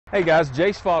Hey guys,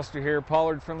 Jace Foster here,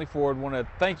 Pollard Ford. Want to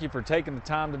thank you for taking the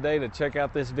time today to check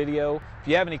out this video. If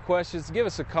you have any questions, give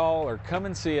us a call or come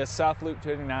and see us South Loop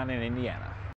 29 in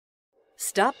Indiana.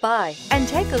 Stop by and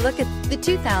take a look at the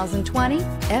 2020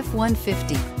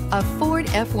 F-150. A Ford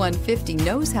F-150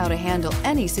 knows how to handle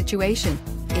any situation.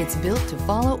 It's built to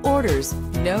follow orders,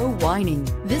 no whining.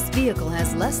 This vehicle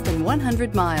has less than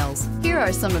 100 miles. Here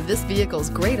are some of this vehicle's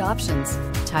great options: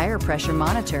 tire pressure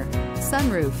monitor,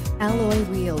 sunroof, alloy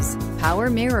wheels, power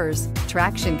mirrors,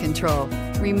 traction control,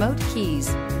 remote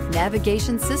keys,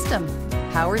 navigation system,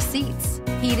 power seats,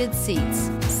 heated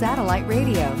seats, satellite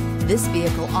radio. This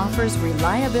vehicle offers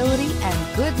reliability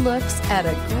and good looks at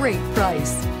a great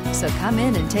price. So come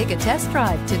in and take a test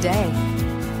drive today.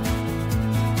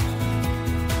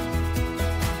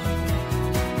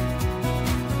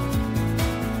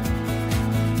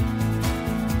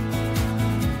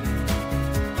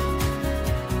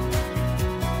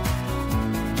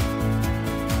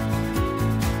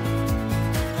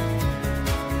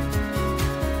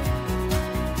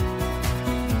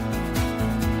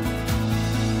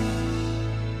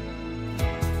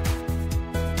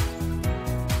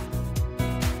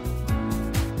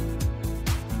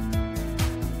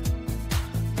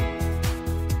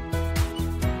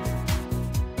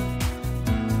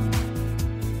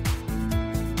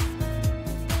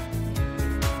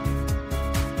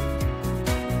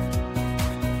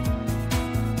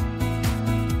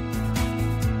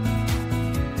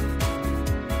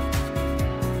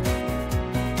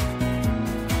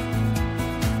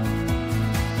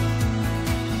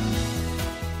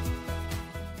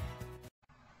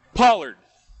 Pollard,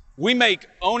 we make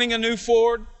owning a new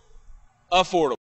Ford affordable.